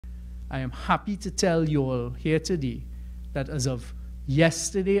I am happy to tell you all here today that as of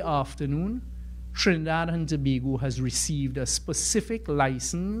yesterday afternoon, Trinidad and Tobago has received a specific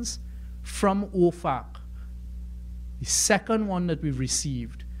license from OFAC, the second one that we've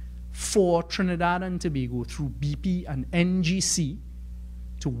received for Trinidad and Tobago through BP and NGC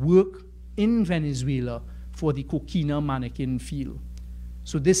to work in Venezuela for the coquina mannequin field.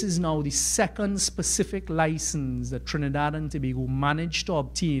 So this is now the second specific license that Trinidad and Tobago managed to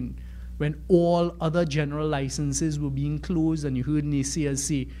obtain when all other general licenses were being closed, and you heard naysayers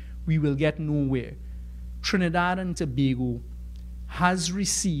say, we will get nowhere. Trinidad and Tobago has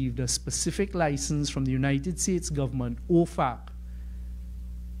received a specific license from the United States government, OFAC,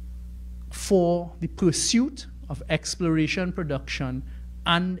 for the pursuit of exploration, production,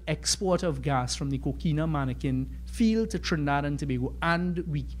 and export of gas from the coquina mannequin field to Trinidad and Tobago. And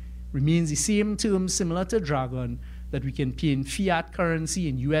we remains the same terms similar to Dragon, that we can pay in fiat currency,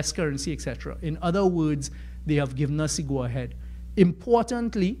 in US currency, etc. In other words, they have given us the go-ahead.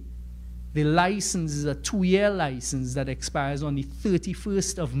 Importantly, the license is a 2-year license that expires on the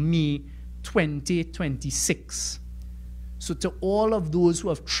 31st of May 2026. So to all of those who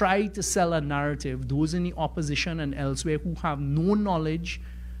have tried to sell a narrative, those in the opposition and elsewhere who have no knowledge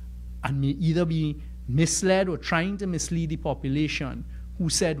and may either be misled or trying to mislead the population, who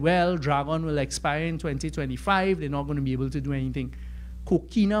said, well, Dragon will expire in 2025, they're not going to be able to do anything.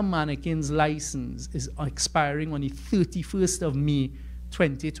 Coquina Mannequin's license is expiring on the 31st of May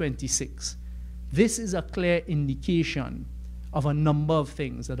 2026. This is a clear indication of a number of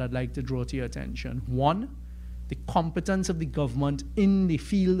things that I'd like to draw to your attention. One, the competence of the government in the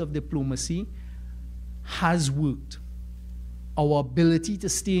field of diplomacy has worked. Our ability to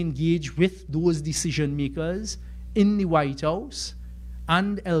stay engaged with those decision makers in the White House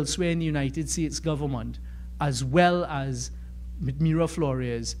and elsewhere in the United States government, as well as with Mira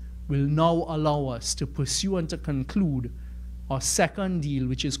Flores, will now allow us to pursue and to conclude our second deal,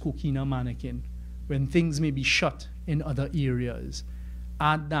 which is Coquina Mannequin, when things may be shut in other areas.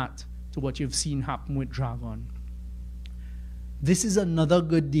 Add that to what you've seen happen with Dragon. This is another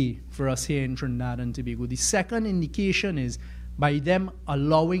good day for us here in Trinidad and Tobago. The second indication is by them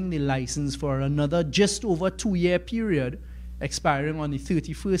allowing the license for another just over 2-year period, expiring on the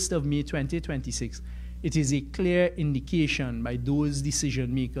 31st of May 2026, it is a clear indication by those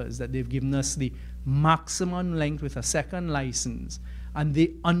decision makers that they've given us the maximum length with a second license. And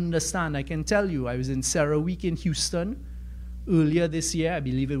they understand. I can tell you, I was in CERAWeek in Houston earlier this year, I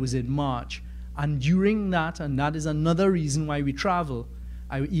believe it was in March. And during that, and that is another reason why we travel,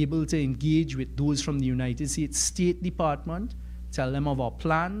 I was able to engage with those from the United States State Department, tell them of our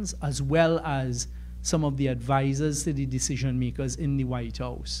plans, as well as some of the advisors to the decision makers in the White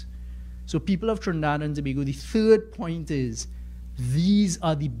House. So people of Trinidad and Tobago, the third point is, these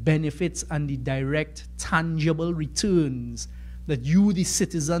are the benefits and the direct, tangible returns that you, the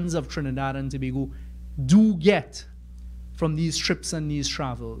citizens of Trinidad and Tobago, do get from these trips and these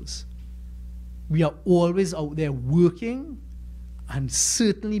travels. We are always out there working and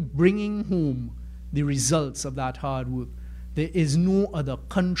certainly bringing home the results of that hard work. There is no other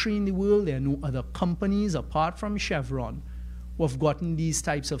country in the world, there are no other companies apart from Chevron who have gotten these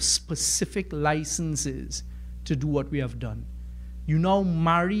types of specific licenses to do what we have done. You now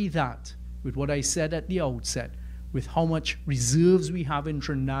marry that with what I said at the outset, with how much reserves we have in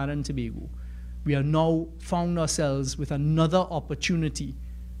Trinidad and Tobago. We are now found ourselves with another opportunity,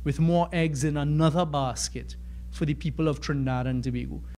 with more eggs in another basket for the people of Trinidad and Tobago.